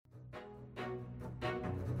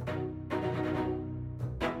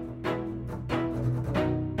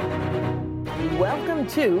Welcome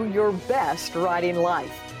to Your Best Writing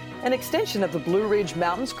Life, an extension of the Blue Ridge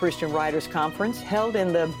Mountains Christian Writers Conference held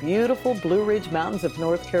in the beautiful Blue Ridge Mountains of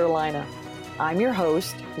North Carolina. I'm your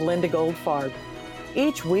host, Linda Goldfarb.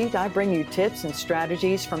 Each week, I bring you tips and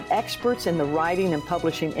strategies from experts in the writing and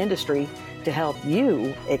publishing industry to help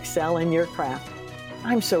you excel in your craft.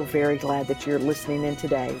 I'm so very glad that you're listening in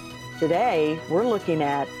today. Today, we're looking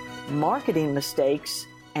at marketing mistakes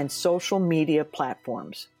and social media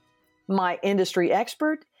platforms. My industry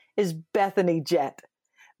expert is Bethany Jett.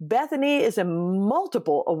 Bethany is a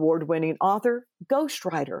multiple award-winning author,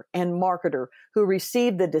 ghostwriter, and marketer who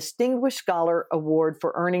received the Distinguished Scholar Award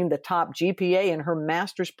for earning the top GPA in her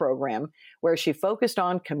master's program, where she focused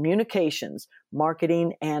on communications,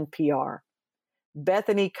 marketing, and PR.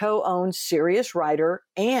 Bethany co-owns Serious Writer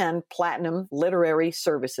and Platinum Literary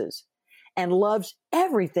Services and loves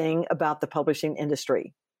everything about the publishing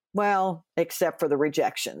industry. Well, except for the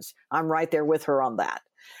rejections. I'm right there with her on that.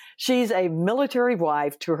 She's a military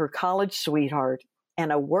wife to her college sweetheart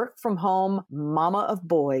and a work-from-home mama of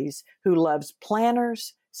boys who loves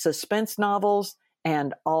planners, suspense novels,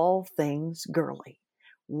 and all things girly.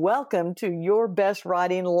 Welcome to Your Best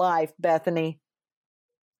Writing Life, Bethany.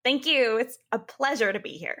 Thank you. It's a pleasure to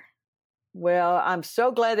be here. Well, I'm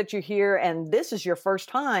so glad that you're here, and this is your first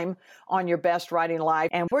time on Your Best Writing Life,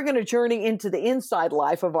 and we're going to journey into the inside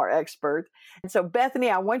life of our expert. And so, Bethany,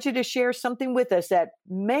 I want you to share something with us that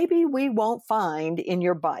maybe we won't find in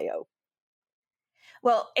your bio.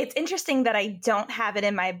 Well, it's interesting that I don't have it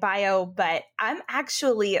in my bio, but I'm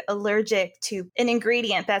actually allergic to an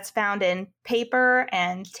ingredient that's found in paper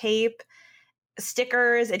and tape,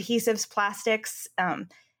 stickers, adhesives, plastics.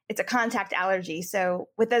 It's a contact allergy. So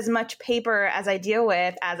with as much paper as I deal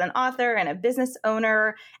with as an author and a business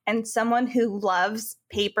owner and someone who loves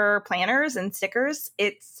paper planners and stickers,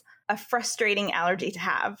 it's a frustrating allergy to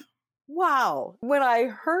have. Wow. When I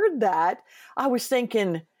heard that, I was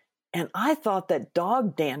thinking, and I thought that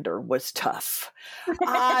dog dander was tough.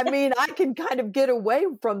 I mean, I can kind of get away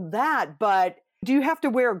from that, but do you have to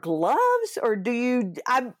wear gloves or do you,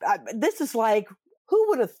 this is like, who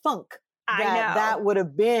would have thunk? That would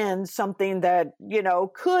have been something that,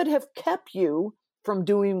 could have kept you from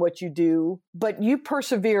doing what you do, but you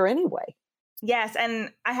persevere anyway. Yes.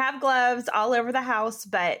 And I have gloves all over the house,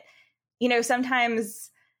 but, sometimes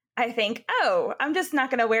I think, I'm just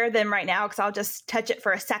not going to wear them right now because I'll just touch it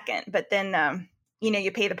for a second. But then,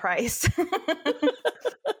 you pay the price.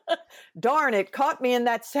 Darn, it caught me in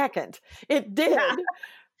that second. It did. Yeah.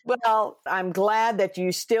 Well, I'm glad that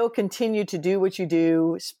you still continue to do what you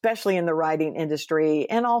do, especially in the writing industry,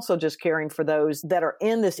 and also just caring for those that are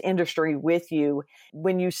in this industry with you.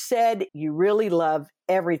 When you said you really love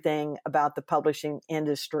everything about the publishing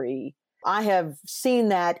industry, I have seen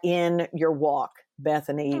that in your walk,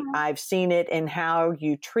 Bethany. Mm-hmm. I've seen it in how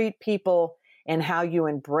you treat people and how you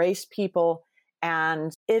embrace people.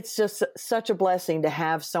 And it's just such a blessing to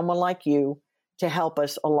have someone like you to help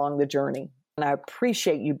us along the journey. And I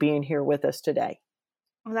appreciate you being here with us today.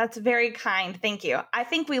 Well, that's very kind. Thank you. I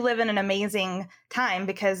think we live in an amazing time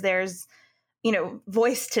because there's,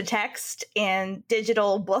 voice to text and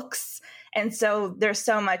digital books. And so there's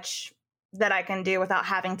so much that I can do without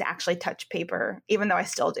having to actually touch paper, even though I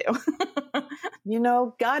still do.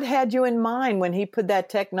 God had you in mind when he put that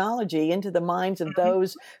technology into the minds of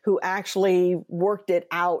those who actually worked it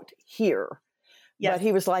out here. Yes. But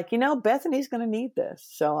he was like, Bethany's going to need this.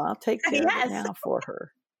 So I'll take care of it now for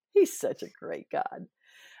her. He's such a great God.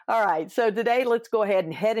 All right. So today, let's go ahead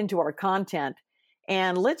and head into our content.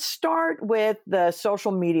 And let's start with the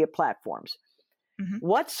social media platforms. Mm-hmm.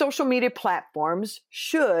 What social media platforms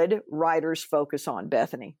should writers focus on,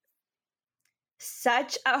 Bethany?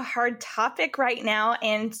 Such a hard topic right now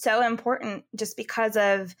and so important just because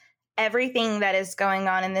of everything that is going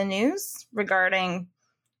on in the news regarding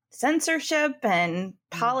censorship and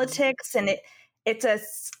politics, and it's a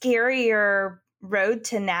scarier road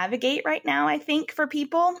to navigate right now, I think, for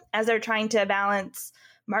people as they're trying to balance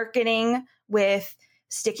marketing with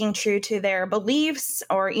sticking true to their beliefs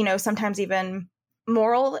or, sometimes even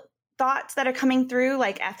moral thoughts that are coming through,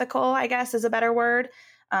 like ethical, I guess is a better word.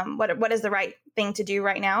 What is the right thing to do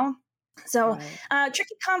right now? So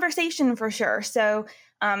tricky conversation for sure. So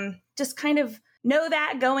just kind of know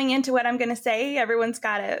that going into what I'm going to say. Everyone's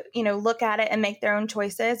got to, look at it and make their own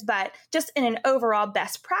choices. But just in an overall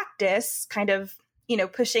best practice, kind of,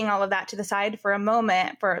 pushing all of that to the side for a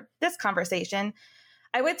moment for this conversation,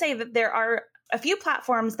 I would say that there are a few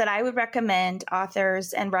platforms that I would recommend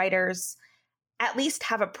authors and writers at least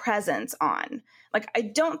have a presence on. Like, I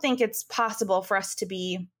don't think it's possible for us to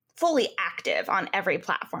be fully active on every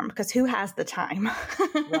platform because who has the time?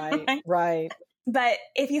 Right. But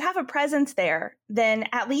if you have a presence there, then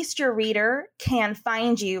at least your reader can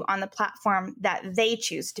find you on the platform that they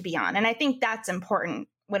choose to be on. And I think that's important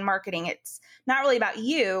when marketing. It's not really about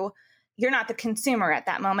you. You're not the consumer at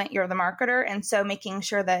that moment. You're the marketer. And so making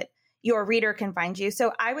sure that your reader can find you.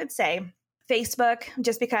 So I would say Facebook,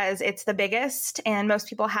 just because it's the biggest and most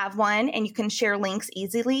people have one and you can share links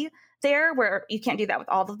easily there, where you can't do that with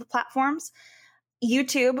all of the platforms.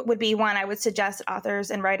 YouTube would be one I would suggest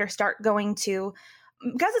authors and writers start going to,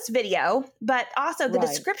 because it's video, but also the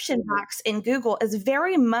description box in Google is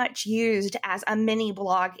very much used as a mini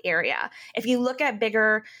blog area. If you look at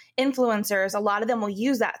bigger influencers, a lot of them will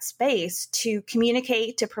use that space to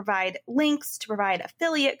communicate, to provide links, to provide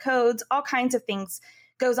affiliate codes, all kinds of things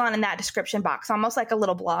goes on in that description box, almost like a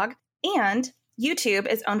little blog. And YouTube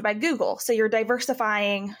is owned by Google. So you're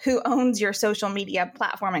diversifying who owns your social media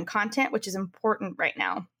platform and content, which is important right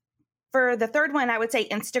now. For the third one, I would say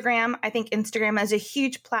Instagram. I think Instagram is a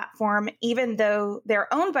huge platform, even though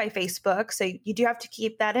they're owned by Facebook. So you do have to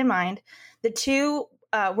keep that in mind. The two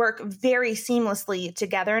work very seamlessly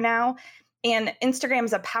together now. And Instagram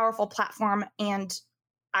is a powerful platform. And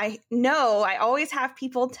I know I always have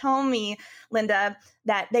people tell me, Linda,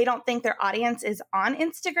 that they don't think their audience is on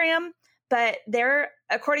Instagram. But they're,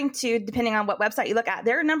 according to, depending on what website you look at,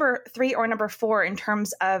 they're number 3 or number 4 in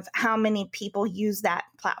terms of how many people use that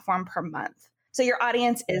platform per month. So your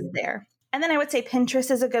audience is there. And then I would say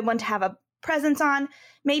Pinterest is a good one to have a presence on.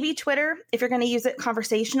 Maybe Twitter, if you're going to use it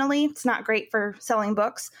conversationally. It's not great for selling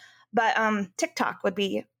books. But TikTok would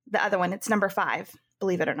be the other one. It's number 5,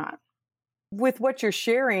 believe it or not. With what you're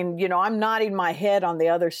sharing, I'm nodding my head on the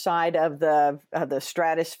other side of the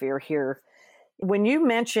stratosphere here. When you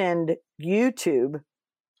mentioned YouTube,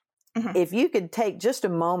 if you could take just a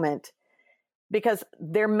moment, because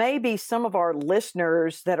there may be some of our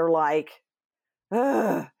listeners that are like,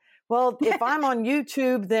 well, if I'm on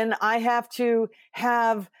YouTube, then I have to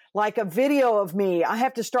have like a video of me. I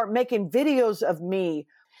have to start making videos of me.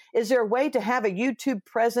 Is there a way to have a YouTube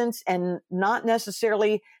presence and not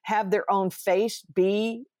necessarily have their own face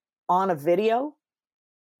be on a video?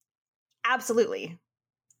 Absolutely.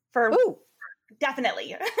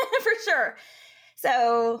 Definitely, for sure.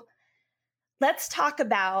 So let's talk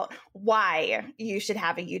about why you should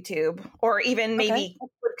have a YouTube, or even maybe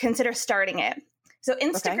consider starting it. So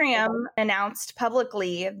Instagram announced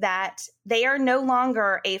publicly that they are no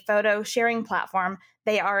longer a photo sharing platform.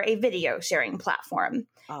 They are a video sharing platform.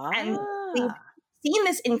 And we've seen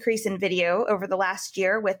this increase in video over the last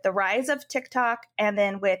year with the rise of TikTok, and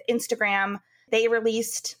then with Instagram. They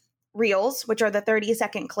released Reels, which are the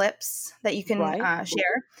 30-second clips that you can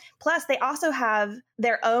share. Plus, they also have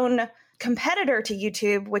their own competitor to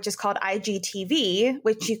YouTube, which is called IGTV,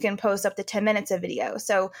 which you can post up to 10 minutes of video.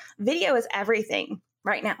 So video is everything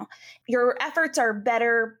right now. Your efforts are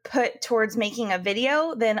better put towards making a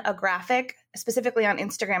video than a graphic, specifically on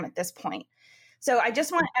Instagram at this point. So I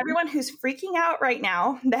just want everyone who's freaking out right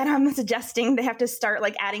now that I'm suggesting they have to start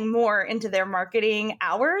like adding more into their marketing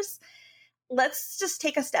hours. Let's just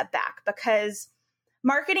take a step back, because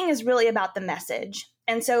marketing is really about the message.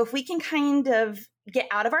 And so if we can kind of get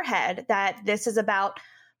out of our head that this is about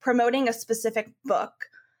promoting a specific book,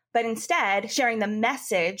 but instead sharing the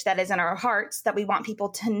message that is in our hearts that we want people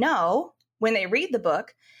to know when they read the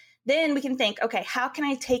book, then we can think, okay, how can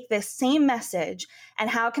I take this same message and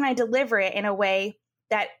how can I deliver it in a way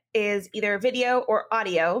that is either video or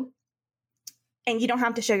audio, and you don't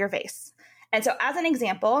have to show your face. And so as an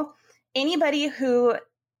example, anybody who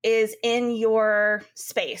is in your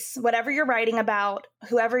space, whatever you're writing about,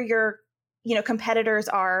 whoever your, competitors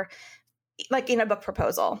are, like in a book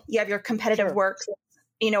proposal, you have your competitive works,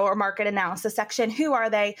 or market analysis section. Who are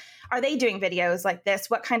they? Are they doing videos like this?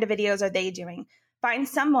 What kind of videos are they doing? Find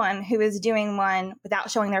someone who is doing one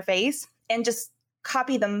without showing their face and just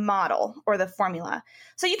copy the model or the formula.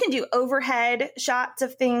 So you can do overhead shots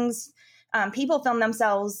of things. People film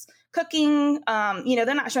themselves cooking,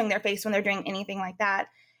 they're not showing their face when they're doing anything like that.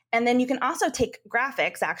 And then you can also take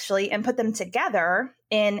graphics actually and put them together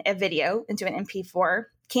in a video into an MP4.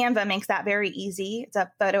 Canva makes that very easy. It's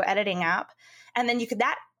a photo editing app. And then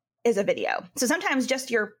that is a video. So sometimes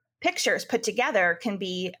just your pictures put together can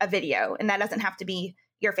be a video, and that doesn't have to be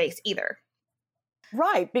your face either.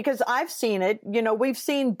 Right. Because I've seen it, we've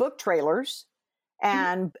seen book trailers,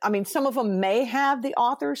 and some of them may have the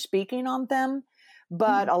author speaking on them.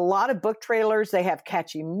 But a lot of book trailers, they have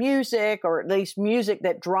catchy music, or at least music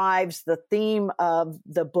that drives the theme of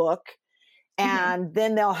the book. And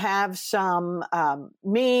then they'll have some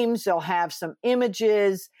memes, they'll have some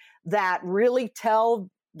images that really tell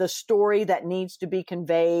the story that needs to be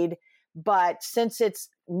conveyed. But since it's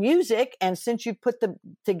music, and since you put them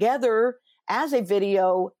together as a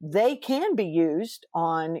video, they can be used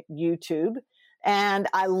on YouTube. And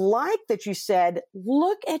I like that you said,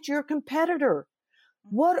 look at your competitor.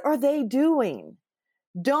 What are they doing?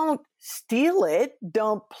 Don't steal it.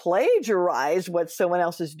 Don't plagiarize what someone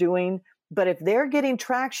else is doing. But if they're getting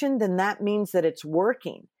traction, then that means that it's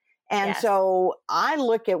working. And so I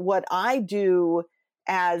look at what I do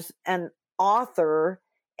as an author,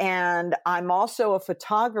 and I'm also a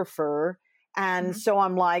photographer. And so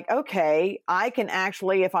I'm like, okay, I can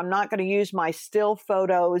actually, if I'm not going to use my still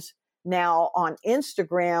photos now on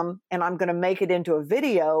Instagram and I'm going to make it into a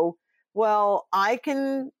video, well, I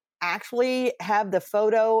can actually have the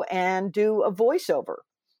photo and do a voiceover.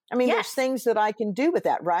 I mean, there's things that I can do with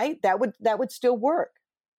that, right? That would still work.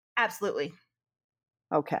 Absolutely.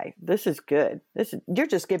 Okay, this is good. You're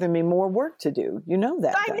just giving me more work to do. You know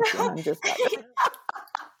that. I know. I'm just like,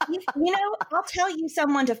 I'll tell you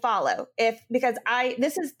someone to follow because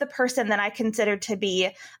this is the person that I consider to be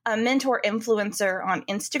a mentor influencer on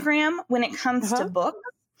Instagram when it comes to books.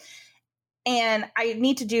 And I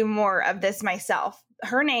need to do more of this myself.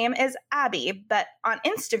 Her name is Abby, but on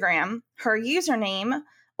Instagram, her username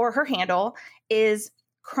or her handle is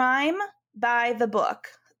Crime by the Book.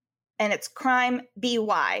 And it's Crime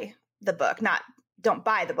BY the book, not don't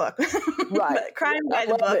buy the book. Right. But Crime by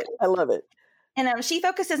the Book. I love it. And she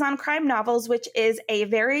focuses on crime novels, which is a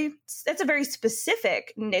very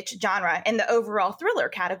specific niche genre in the overall thriller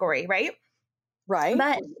category, right? Right.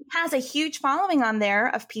 But it has a huge following on there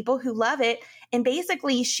of people who love it. And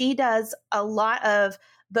basically, she does a lot of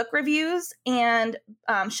book reviews, and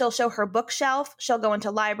she'll show her bookshelf. She'll go into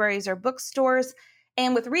libraries or bookstores.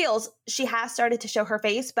 And with Reels, she has started to show her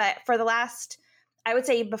face. But for the last, I would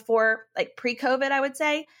say before, like pre-COVID, I would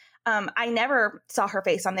say, I never saw her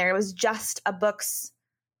face on there. It was just a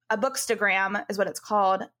bookstagram is what it's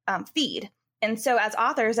called, feed. And so as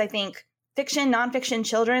authors, I think fiction, nonfiction,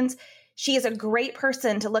 children's, she is a great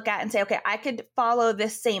person to look at and say, okay, I could follow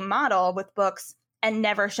this same model with books and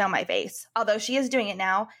never show my face, although she is doing it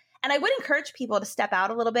now. And I would encourage people to step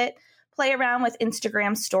out a little bit, play around with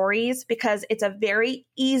Instagram stories, because it's a very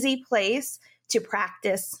easy place to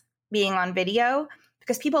practice being on video,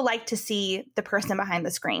 because people like to see the person behind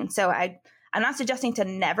the screen. So I'm not suggesting to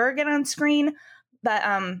never get on screen, but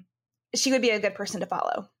she would be a good person to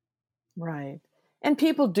follow. Right. And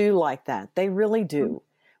people do like that. They really do.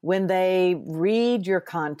 When they read your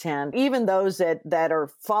content, even those that are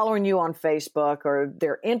following you on Facebook, or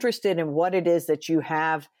they're interested in what it is that you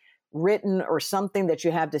have written or something that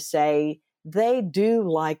you have to say, they do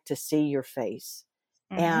like to see your face.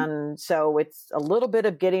 And so it's a little bit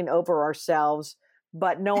of getting over ourselves,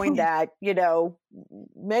 but knowing that,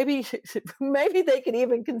 maybe they can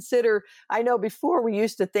even consider, I know before we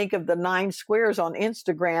used to think of the 9 squares on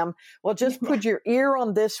Instagram. Well, just put your ear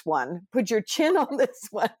on this one, put your chin on this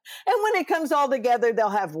one. And when it comes all together, they'll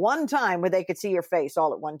have one time where they could see your face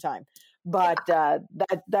all at one time. But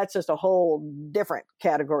that's just a whole different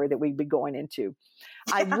category that we'd be going into.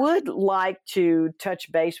 I would like to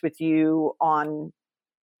touch base with you on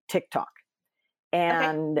TikTok.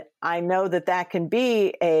 And I know that can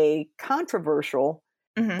be a controversial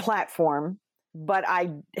platform, but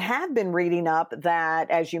I have been reading up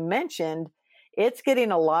that, as you mentioned, it's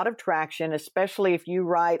getting a lot of traction, especially if you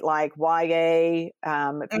write like YA,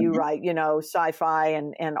 if you write, sci-fi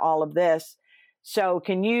and all of this. So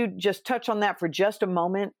can you just touch on that for just a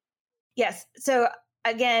moment? Yes. So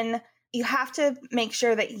again, you have to make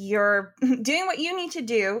sure that you're doing what you need to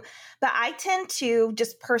do. But I tend to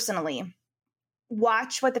just personally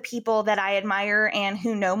watch what the people that I admire and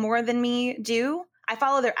who know more than me do. I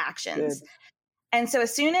follow their actions. Good. And so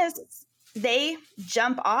as soon as they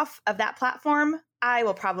jump off of that platform, I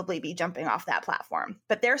will probably be jumping off that platform.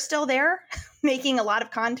 But they're still there making a lot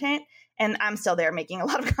of content, and I'm still there making a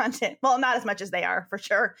lot of content. Well, not as much as they are, for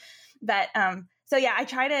sure. But so yeah, I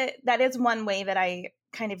try to, that is one way that I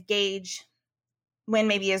kind of gauge when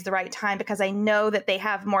maybe is the right time, because I know that they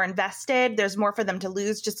have more invested. There's more for them to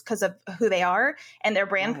lose just because of who they are and their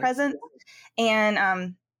brand presence. And,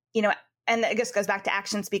 and it just goes back to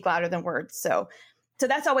actions speak louder than words. So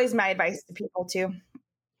that's always my advice to people too.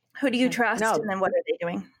 Who do you trust? And then what are they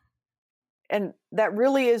doing? And that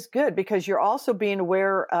really is good, because you're also being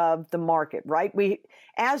aware of the market, right? We,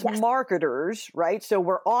 as marketers, right? So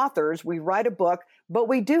we're authors, we write a book, but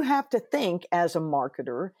we do have to think as a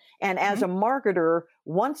marketer. And as a marketer,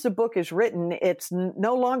 once the book is written, it's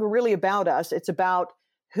no longer really about us. It's about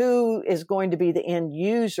who is going to be the end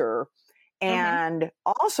user, and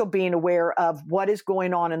also being aware of what is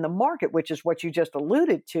going on in the market, which is what you just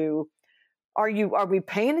alluded to. Are we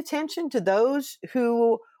paying attention to those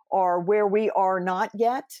who are where we are not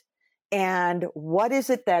yet? And what is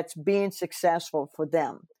it that's being successful for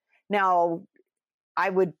them? Now, I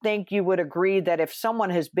would think you would agree that if someone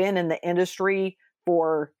has been in the industry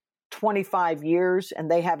for 25 years and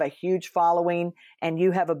they have a huge following, and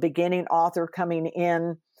you have a beginning author coming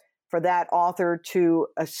in, for that author to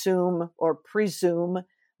assume or presume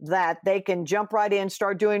that they can jump right in,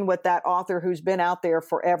 start doing what that author who's been out there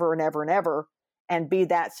forever and ever and ever, and be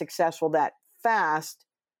that successful that fast.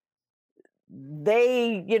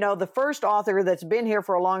 They, the first author that's been here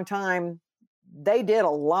for a long time, they did a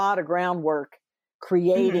lot of groundwork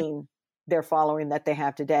creating their following that they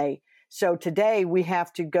have today. So today we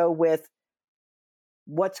have to go with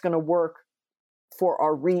what's going to work for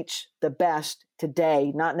our reach the best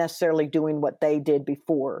today, not necessarily doing what they did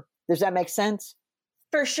before. Does that make sense?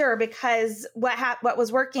 For sure, because what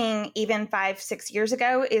was working even 5-6 years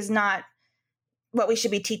ago is not what we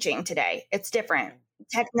should be teaching today. It's different.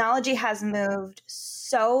 Technology has moved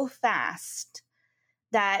so fast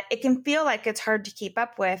that it can feel like it's hard to keep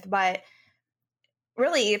up with, but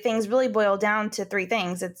really things really boil down to three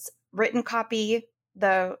things. It's written copy,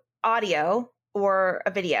 the audio, or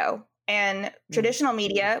a video. And traditional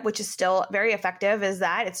media, which is still very effective, is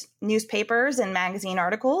that it's newspapers and magazine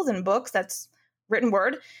articles and books. That's written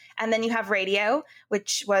word. And then you have radio,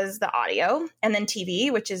 which was the audio, and then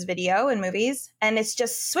TV, which is video and movies. And it's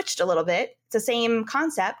just switched a little bit. It's the same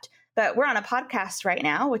concept, but we're on a podcast right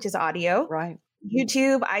now, which is audio. Right.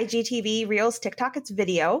 YouTube, IGTV, Reels, TikTok, it's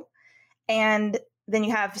video. And then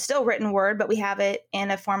you have still written word, but we have it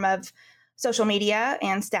in a form of social media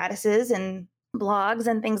and statuses and blogs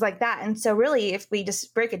and things like that. And so really, if we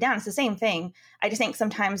just break it down, it's the same thing. I just think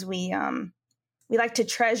sometimes we like to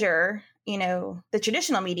treasure, the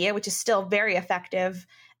traditional media, which is still very effective,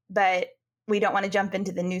 but we don't want to jump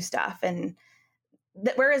into the new stuff. And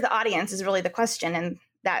where is the audience is really the question. And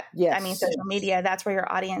that, yes. Social media, that's where your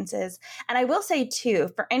audience is. And I will say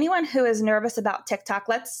too, for anyone who is nervous about TikTok,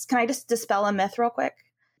 can I just dispel a myth real quick?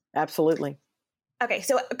 Absolutely. Okay,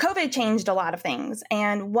 so COVID changed a lot of things.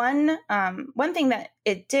 And one thing that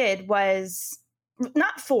it did was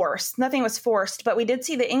not forced, nothing was forced, but we did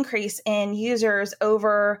see the increase in users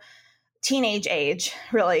over teenage age,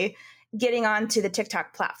 really, getting onto the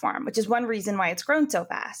TikTok platform, which is one reason why it's grown so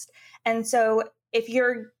fast. And so if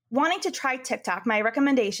you're wanting to try TikTok, my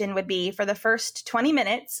recommendation would be for the first 20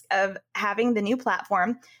 minutes of having the new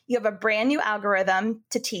platform, you have a brand new algorithm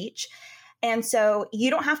to teach. And so you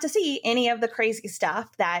don't have to see any of the crazy stuff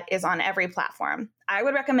that is on every platform. I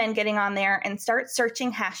would recommend getting on there and start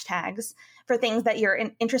searching hashtags for things that you're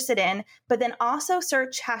interested in, but then also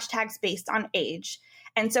search hashtags based on age.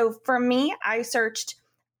 And so for me, I searched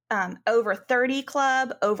over 30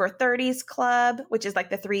 club, over 30s club, which is like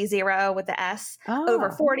the 30 with the S, over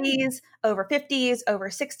 40s, over 50s, over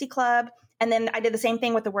 60 club. And then I did the same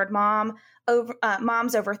thing with the word mom, over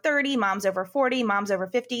moms over 30, moms over 40, moms over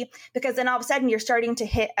 50, because then all of a sudden you're starting to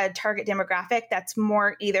hit a target demographic that's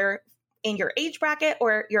more either in your age bracket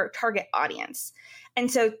or your target audience.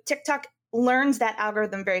 And so TikTok learns that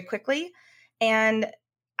algorithm very quickly. And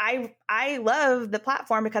I love the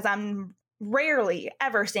platform because I'm rarely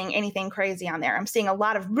ever seeing anything crazy on there. I'm seeing a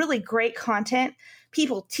lot of really great content,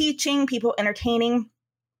 people teaching, people entertaining.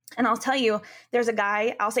 And I'll tell you, there's a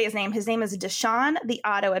guy, I'll say his name. His name is Deshaun, the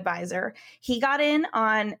Auto Advisor. He got in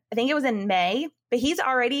on, I think it was in May, but he's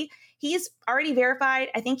already verified.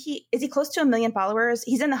 I think he close to 1 million followers.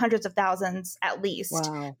 He's in the hundreds of thousands at least.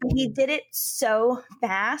 Wow. But he did it so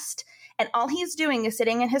fast. And all he's doing is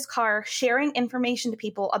sitting in his car, sharing information to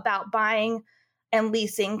people about buying and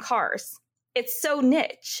leasing cars. It's so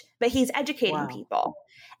niche, but he's educating people.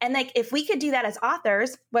 And like, if we could do that as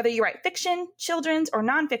authors, whether you write fiction, children's, or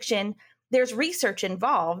nonfiction, there's research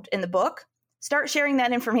involved in the book. Start sharing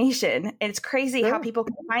that information. And it's crazy how people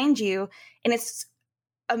can find you. And it's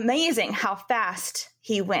amazing how fast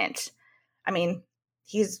he went. I mean,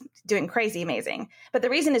 he's doing crazy amazing. But the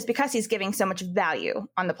reason is because he's giving so much value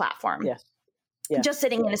on the platform. Yes. Just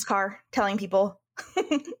sitting in his car, telling people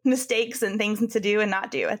mistakes and things to do and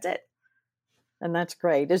not do. That's it. And that's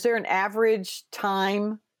great. Is there an average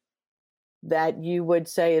time that you would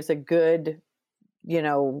say is a good,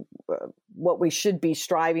 what we should be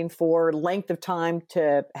striving for, length of time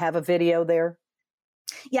to have a video there?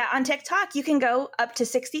 Yeah, on TikTok, you can go up to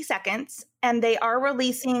 60 seconds, and they are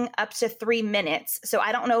releasing up to 3 minutes. So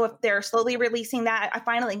I don't know if they're slowly releasing that. I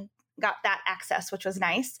finally got that access, which was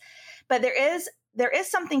nice. But there is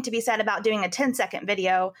something to be said about doing a 10-second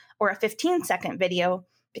video or a 15-second video,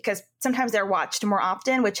 because sometimes they're watched more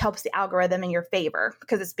often, which helps the algorithm in your favor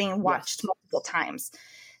because it's being watched multiple times.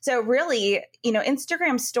 So really,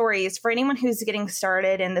 Instagram stories, for anyone who's getting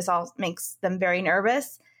started, and this all makes them very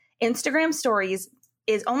nervous, Instagram stories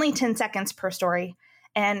is only 10 seconds per story,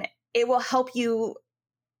 and it will help you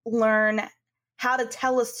learn how to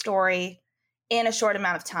tell a story in a short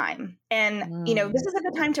amount of time. And, this is a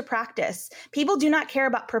good time to practice. People do not care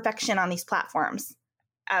about perfection on these platforms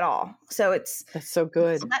at all. So that's so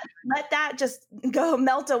good. Let that just go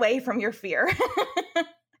melt away from your fear.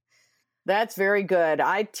 That's very good.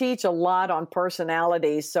 I teach a lot on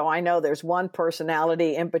personalities. So I know there's one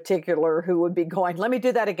personality in particular who would be going, let me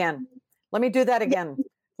do that again. Let me do that again.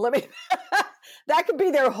 That could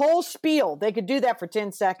be their whole spiel. They could do that for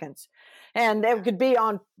 10 seconds and it could be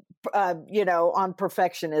on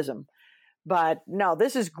perfectionism. But no,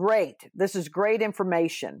 this is great. This is great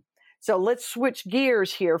information. So let's switch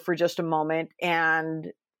gears here for just a moment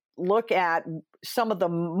and look at some of the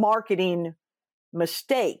marketing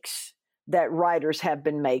mistakes that writers have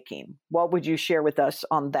been making. What would you share with us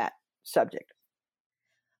on that subject?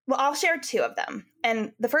 Well, I'll share two of them.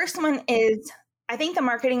 And the first one is, I think the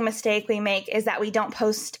marketing mistake we make is that we don't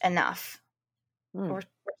post enough. We're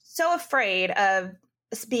so afraid of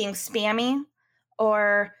being spammy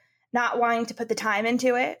or not wanting to put the time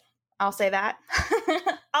into it. I'll say that.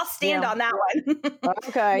 I'll stand on that one.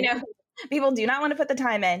 Okay. People do not want to put the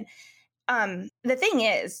time in. The thing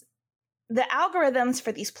is, the algorithms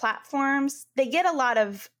for these platforms, they get a lot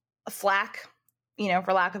of flack,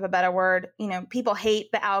 for lack of a better word. People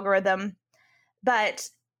hate the algorithm, but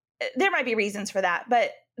there might be reasons for that.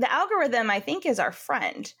 But the algorithm, I think, is our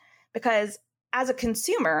friend, because as a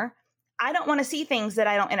consumer, I don't want to see things that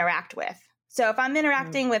I don't interact with. So if I'm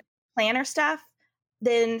interacting with planner stuff,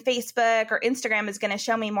 then Facebook or Instagram is going to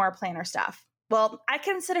show me more planner stuff. Well, I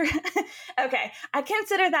consider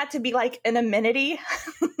that to be like an amenity.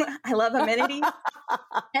 I love amenity. And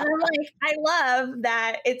I'm like, I love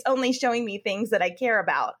that it's only showing me things that I care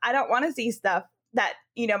about. I don't want to see stuff that,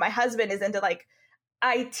 my husband is into, like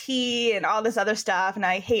IT and all this other stuff. And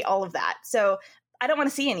I hate all of that. So I don't want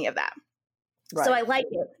to see any of that. Right. So I like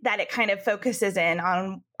it that it kind of focuses in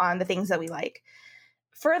on the things that we like.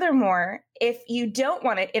 Furthermore, if you don't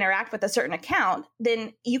want to interact with a certain account,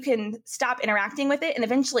 then you can stop interacting with it and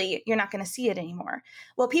eventually you're not going to see it anymore.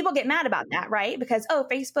 Well, people get mad about that, right? Because,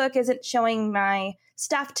 Facebook isn't showing my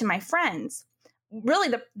stuff to my friends.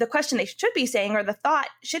 Really, the question they should be saying, or the thought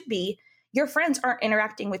should be, your friends aren't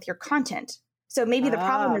interacting with your content. So maybe the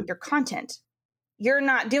problem is your content. You're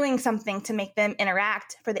not doing something to make them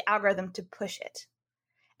interact for the algorithm to push it.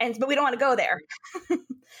 But we don't want to go there.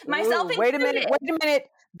 Myself included. Wait a minute.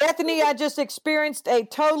 Bethany, I just experienced a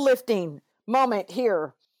toe lifting moment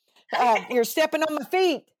here. You're stepping on my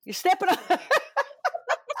feet. You're stepping on.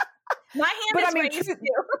 My hand is raised too.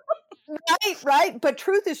 Right. But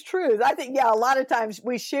truth is truth. I think, a lot of times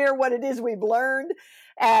we share what it is we've learned.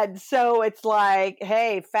 And so it's like,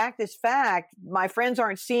 hey, fact is fact. My friends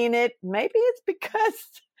aren't seeing it. Maybe it's because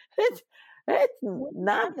it's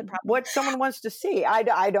not what someone wants to see.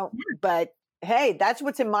 I don't, but hey, that's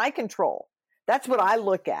what's in my control. That's what I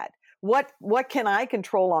look at. What can I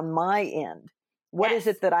control on my end? What is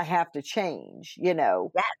it that I have to change? Yes.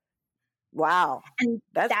 Wow. And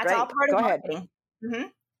that's great. All part of marketing. Mm-hmm.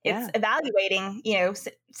 It's evaluating,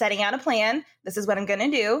 setting out a plan. This is what I'm going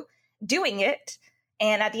to do, doing it.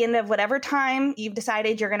 And at the end of whatever time you've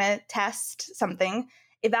decided you're going to test something,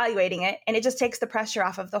 evaluating it. And it just takes the pressure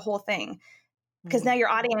off of the whole thing. Because now your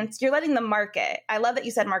audience, you're letting the market, I love that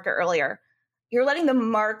you said market earlier. You're letting the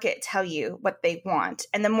market tell you what they want.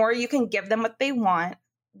 And the more you can give them what they want,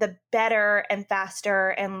 the better and faster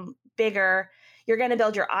and bigger you're going to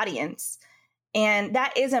build your audience. And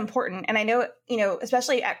that is important. And I know,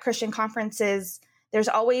 especially at Christian conferences, there's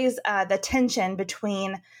always the tension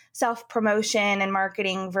between self-promotion and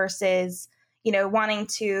marketing versus, wanting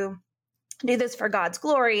to do this for God's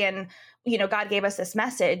glory. And, God gave us this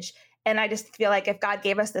message. And I just feel like if God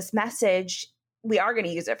gave us this message, we are going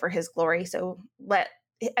to use it for his glory. So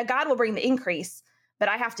God will bring the increase, but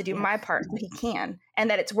I have to do my part so he can, and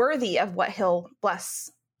that it's worthy of what he'll bless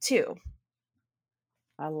too.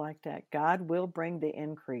 I like that. God will bring the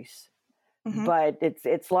increase. Mm-hmm. But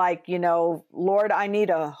it's like, Lord, I need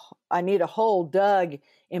a hole dug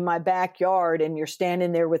in my backyard, and you're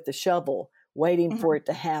standing there with the shovel waiting for it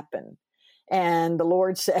to happen. And the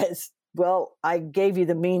Lord says, well, I gave you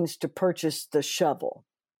the means to purchase the shovel.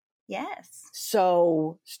 Yes.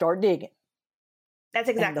 So start digging. That's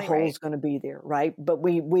exactly right. And the hole's going to be there, right? But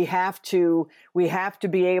we have to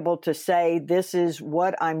be able to say, this is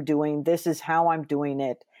what I'm doing. This is how I'm doing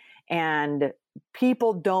it. And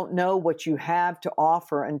people don't know what you have to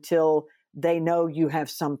offer until they know you have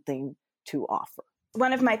something to offer.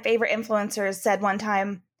 one of my favorite influencers said one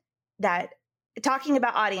time that, talking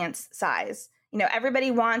about audience size,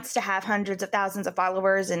 everybody wants to have hundreds of thousands of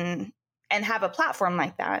followers and have a platform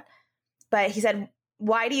like that. But he said,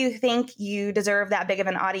 why do you think you deserve that big of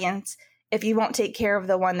an audience if you won't take care of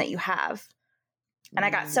the one that you have? And I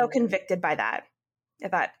got so convicted by that. I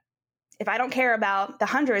thought, if I don't care about the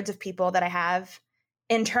hundreds of people that I have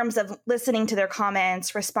in terms of listening to their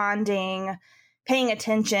comments, responding, paying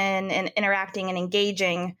attention and interacting and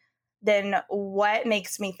engaging, then what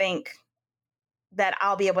makes me think that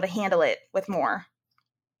I'll be able to handle it with more?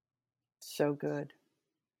 So good.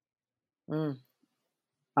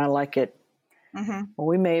 I like it. Mm-hmm. Well,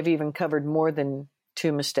 we may have even covered more than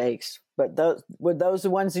 2 mistakes, but were those the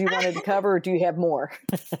ones you wanted to cover, or do you have more?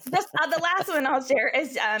 The last one I'll share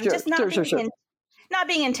is just not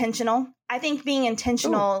being intentional. I think being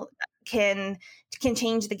intentional can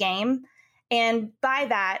change the game. And by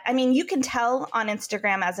that, I mean, you can tell on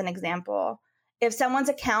Instagram, as an example, if someone's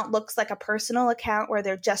account looks like a personal account where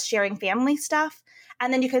they're just sharing family stuff,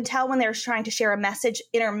 and then you can tell when they're trying to share a message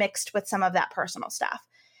intermixed with some of that personal stuff.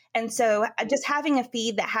 And so just having a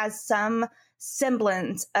feed that has some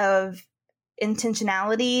semblance of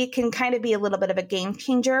intentionality can kind of be a little bit of a game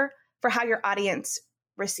changer for how your audience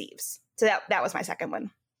receives. So that was my second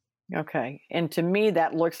one. Okay. And to me,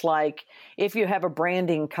 that looks like if you have a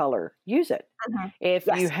branding color, use it. Mm-hmm. If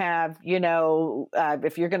you have,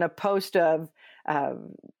 if you're going to post a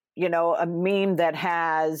meme that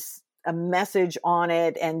has a message on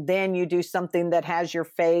it, and then you do something that has your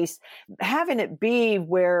face, having it be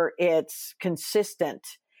where it's consistent.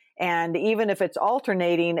 And even if it's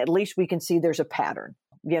alternating, at least we can see there's a pattern.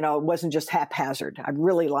 It wasn't just haphazard. I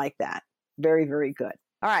really like that. Very, very good.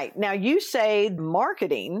 All right. Now, you say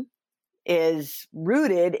marketing is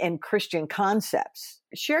rooted in Christian concepts.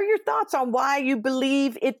 Share your thoughts on why you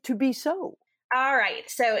believe it to be so. All right.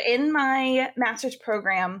 So in my master's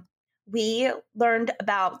program, we learned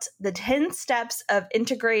about the 10 steps of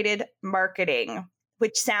integrated marketing,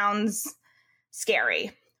 which sounds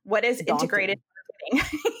scary. What is integrated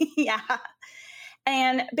marketing? Yeah.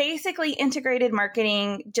 And basically, integrated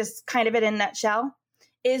marketing, just kind of in a nutshell,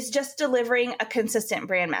 is just delivering a consistent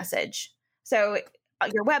brand message. So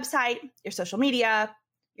your website, your social media,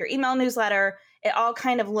 your email newsletter, it all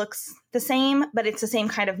kind of looks the same, but it's the same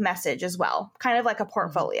kind of message as well, kind of like a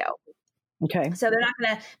portfolio. Okay. So they're not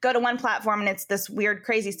going to go to one platform and it's this weird,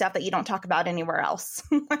 crazy stuff that you don't talk about anywhere else.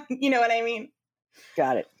 You know what I mean?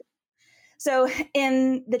 Got it. So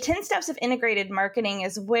in the 10 steps of integrated marketing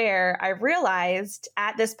is where I realized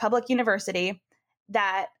at this public university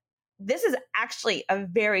that this is actually a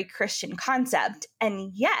very Christian concept.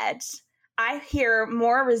 And yet I hear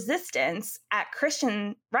more resistance at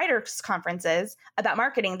Christian writers' conferences about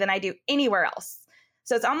marketing than I do anywhere else.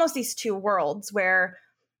 So it's almost these two worlds where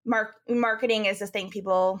marketing is this thing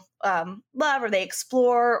people love, or they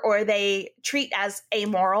explore, or they treat as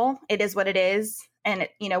amoral. It is what it is. And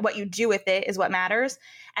what you do with it is what matters.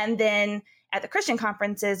 And then at the Christian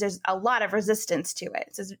conferences, there's a lot of resistance to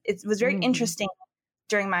it. So it was very interesting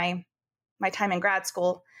during my time in grad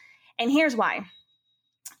school. And here's why.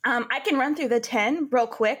 I can run through the 10 real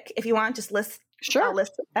quick if you want. Just list. Sure. I'll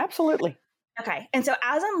list them. Absolutely. Okay. And so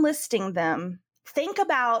as I'm listing them, I think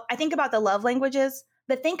about the love languages,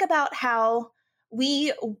 but think about how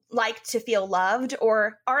we like to feel loved,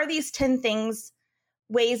 or are these 10 things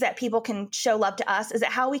ways that people can show love to us? Is it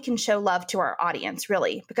how we can show love to our audience,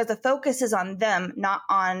 really? Because the focus is on them, not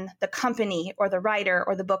on the company or the writer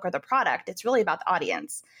or the book or the product. It's really about the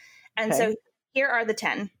audience. And so here are the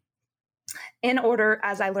 10 in order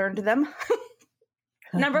as I learned them.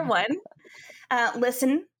 Number 1,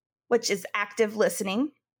 listen, which is active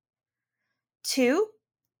listening. 2,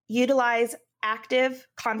 utilize active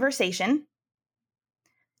conversation.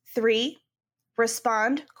 3,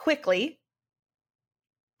 respond quickly.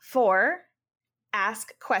 4,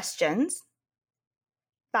 ask questions.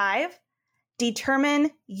 5,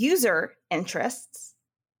 determine user interests.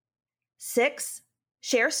 6,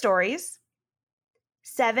 share stories.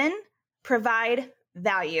 7, provide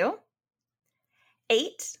value.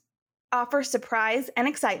 8, offer surprise and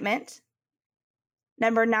excitement.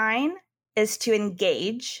 Number 9 is to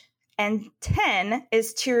engage. And 10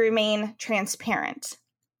 is to remain transparent.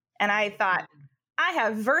 And I thought, I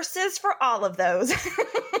have verses for all of those.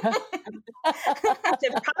 I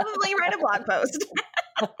should probably write a blog post.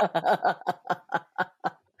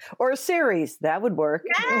 Or a series. That would work.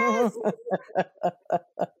 Yes.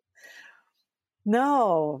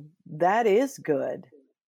 No, that is good.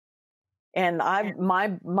 And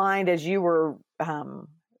my mind, as you were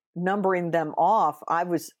numbering them off, I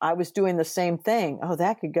was doing the same thing. Oh,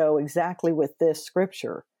 that could go exactly with this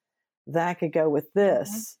scripture. That could go with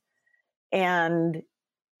this. Mm-hmm.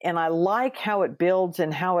 And I like how it builds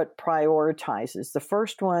and how it prioritizes. The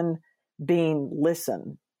first one being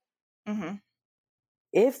listen. Mm-hmm.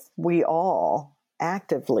 If we all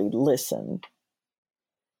actively listened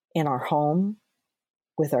in our home,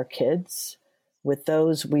 with our kids, with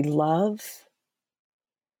those we love,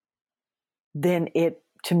 then it,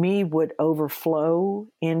 to me, would overflow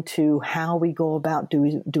into how we go about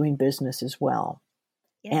doing business as well.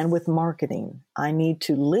 Yes. And with marketing, I need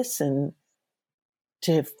to listen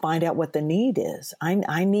to find out what the need is.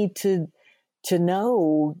 I need to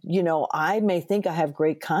know, I may think I have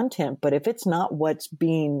great content, but if it's not what's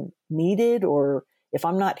being needed, or if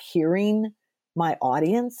I'm not hearing my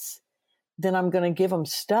audience, then I'm going to give them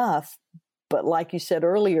stuff. But like you said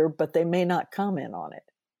earlier, but they may not comment on it.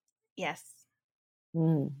 Yes.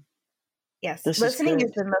 Mm. Yes. Listening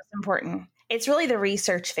is the most important. It's really the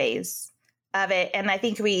research phase of it. And I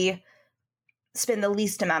think we spend the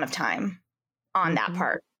least amount of time on that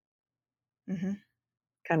part. Mm-hmm.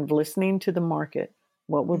 Kind of listening to the market.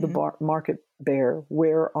 What will the market bear?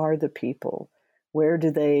 Where are the people? Where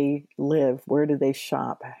do they live? Where do they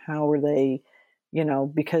shop? How are they,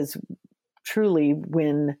 because truly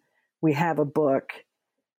when we have a book,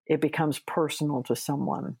 it becomes personal to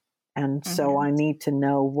someone. And so I need to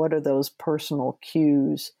know, what are those personal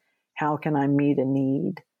cues? How can I meet a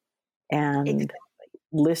need? And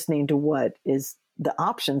listening to what is the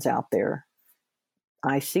options out there.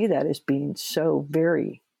 I see that as being so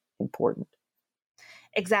very important.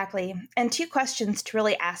 Exactly. And 2 questions to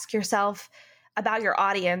really ask yourself about your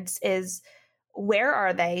audience is, where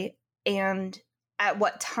are they and at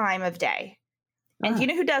what time of day? And you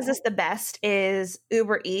know who does this the best is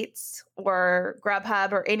Uber Eats or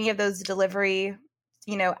Grubhub or any of those delivery,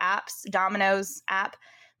 apps, Domino's app,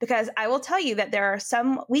 because I will tell you that there are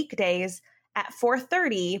some weekdays at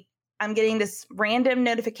 4:30, I'm getting this random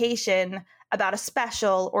notification about a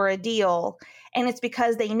special or a deal. And it's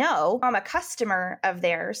because they know I'm a customer of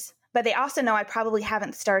theirs, but they also know I probably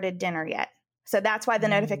haven't started dinner yet. So that's why the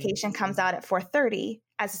notification comes out at 4:30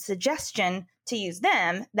 as a suggestion to use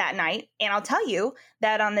them that night. And I'll tell you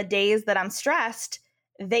that on the days that I'm stressed,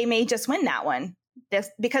 they may just win that one,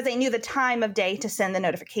 because they knew the time of day to send the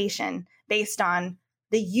notification based on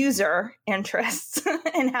the user interests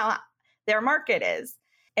and how their market is.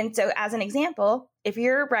 And so as an example, if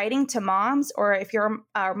you're writing to moms, or if your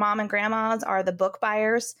mom and grandmas are the book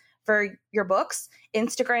buyers for your books,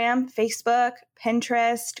 Instagram, Facebook,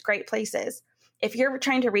 Pinterest, great places. If you're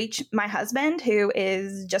trying to reach my husband, who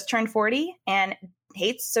is just turned 40 and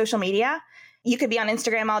hates social media, you could be on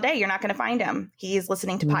Instagram all day. You're not going to find him. He's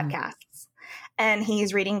listening to podcasts and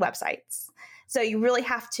he's reading websites. So you really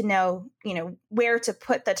have to know, where to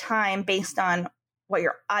put the time based on what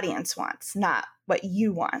your audience wants, not what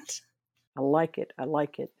you want. I like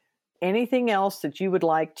it. Anything else that you would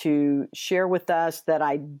like to share with us that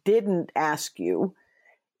I didn't ask you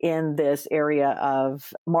in this area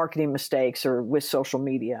of marketing mistakes or with social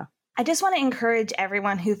media? I just want to encourage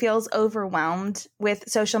everyone who feels overwhelmed with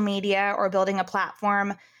social media or building a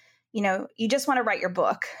platform. You just want to write your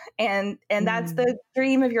book, and that's the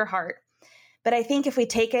dream of your heart. But I think if we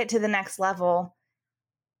take it to the next level,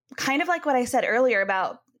 kind of like what I said earlier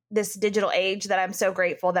about this digital age that I'm so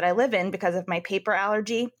grateful that I live in because of my paper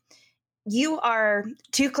allergy, you are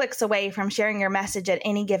 2 clicks away from sharing your message at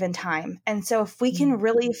any given time. And so if we can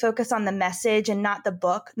really focus on the message and not the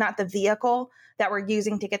book, not the vehicle that we're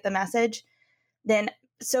using to get the message, then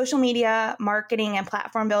social media marketing and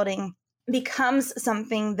platform building becomes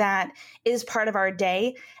something that is part of our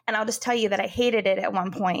day. And I'll just tell you that I hated it at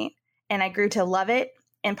one point and I grew to love it.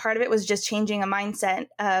 And part of it was just changing a mindset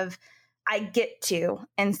of I get to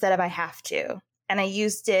instead of I have to. And I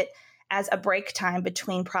used it as a break time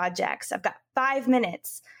between projects. I've got 5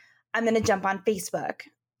 minutes. I'm going to jump on Facebook.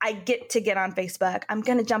 I get to get on Facebook. I'm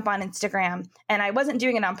going to jump on Instagram. And I wasn't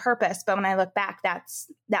doing it on purpose, but when I look back,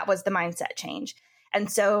 that was the mindset change.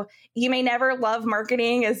 And so you may never love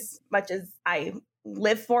marketing as much as I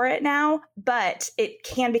live for it now, but it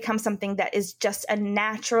can become something that is just a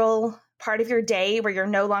natural part of your day where you're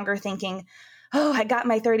no longer thinking, oh, I got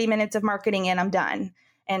my 30 minutes of marketing in, I'm done.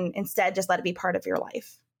 And instead, just let it be part of your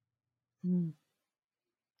life.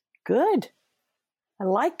 Good. I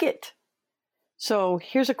like it. So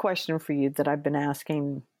here's a question for you that I've been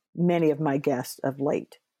asking many of my guests of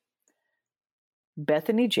late.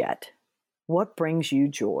 Bethany Jett, what brings you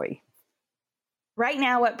joy? Right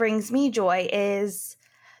now, what brings me joy is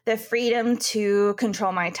the freedom to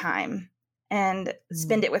control my time and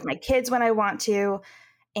spend it with my kids when I want to,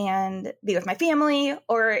 and be with my family,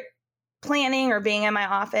 or planning or being in my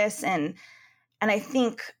office. And I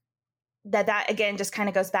think that again just kind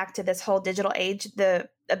of goes back to this whole digital age, the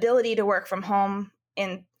ability to work from home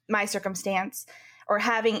in my circumstance, or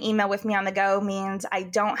having email with me on the go, means I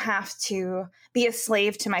don't have to be a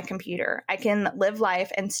slave to my computer. I can live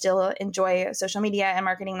life and still enjoy social media and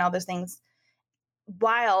marketing and all those things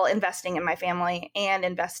while investing in my family and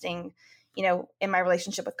investing, in my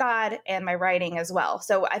relationship with God and my writing as well.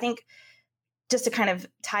 So I think, just to kind of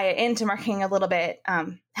tie it into marketing a little bit,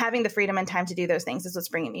 having the freedom and time to do those things is what's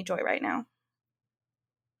bringing me joy right now.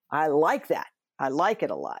 I like that. I like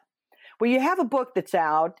it a lot. Well, you have a book that's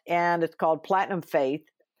out, and it's called Platinum Faith.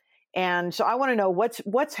 And so I want to know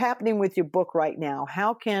what's happening with your book right now.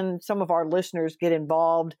 How can some of our listeners get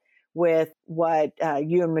involved with what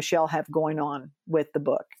you and Michelle have going on with the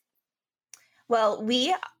book? Well,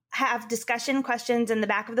 we have discussion questions in the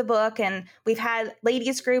back of the book, and we've had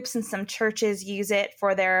ladies groups and some churches use it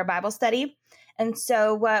for their Bible study. And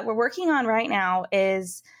so what we're working on right now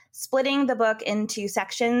is splitting the book into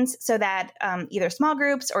sections so that either small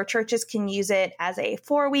groups or churches can use it as a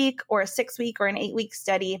 4-week or a 6-week or an 8-week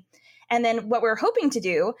study. And then what we're hoping to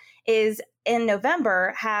do is in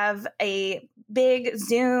November have a big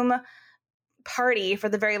Zoom party for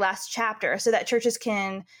the very last chapter so that churches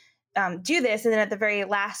can do this. And then at the very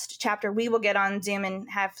last chapter, we will get on Zoom and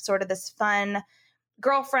have sort of this fun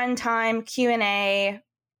girlfriend time, Q&A,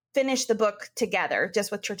 finish the book together,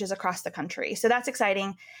 just with churches across the country. So that's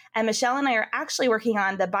exciting. And Michelle and I are actually working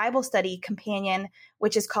on the Bible study companion,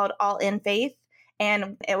 which is called All in Faith,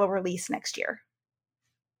 and it will release next year.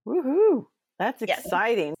 Woohoo! That's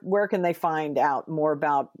exciting. Yes. Where can they find out more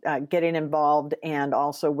about getting involved and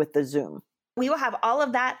also with the Zoom? We will have all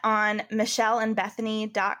of that on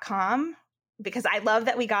michelleandbethany.com, because I love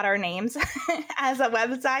that we got our names as a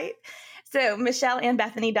website. So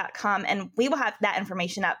michelleandbethany.com, and we will have that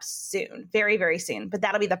information up soon, very, very soon, but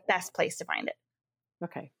that'll be the best place to find it.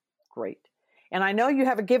 Okay, great. And I know you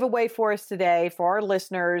have a giveaway for us today for our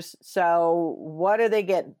listeners. So what are they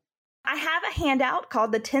getting? I have a handout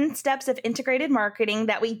called the 10 Steps of Integrated Marketing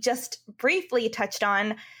that we just briefly touched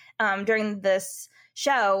on during this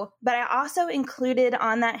show, but I also included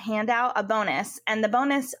on that handout a bonus, and the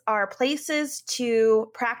bonus are places to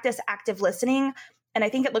practice active listening. And I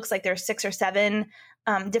think it looks like there's 6 or 7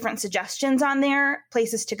 different suggestions on there,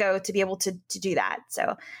 places to go to be able to do that.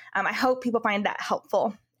 So I hope people find that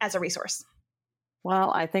helpful as a resource.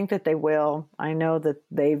 Well, I think that they will. I know that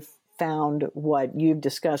they've found what you've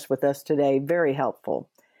discussed with us today very helpful.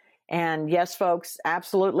 And yes, folks,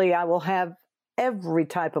 absolutely, I will have every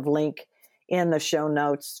type of link in the show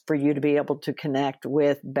notes for you to be able to connect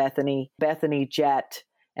with Bethany Jett,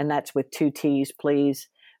 and that's with 2 T's, please,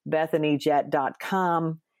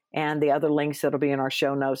 BethanyJett.com, and the other links that'll be in our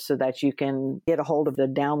show notes so that you can get a hold of the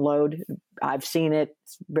download. I've seen it.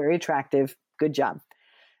 It's very attractive. Good job.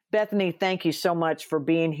 Bethany, thank you so much for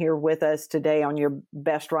being here with us today on Your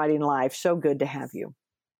Best Writing Life. So good to have you.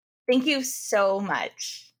 Thank you so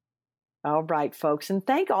much. All right, folks, and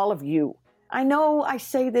thank all of you. I know I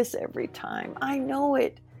say this every time. I know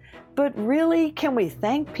it. But really, can we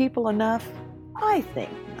thank people enough? I think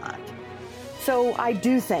not. So I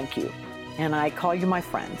do thank you, and I call you my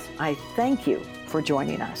friends. I thank you for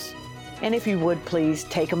joining us. And if you would please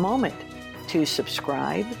take a moment to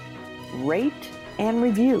subscribe, rate, and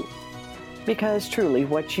review, because truly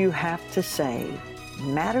what you have to say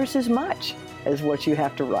matters as much as what you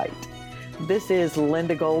have to write. This is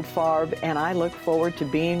Linda Goldfarb, and I look forward to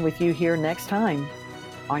being with you here next time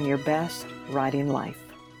on Your Best Writing Life.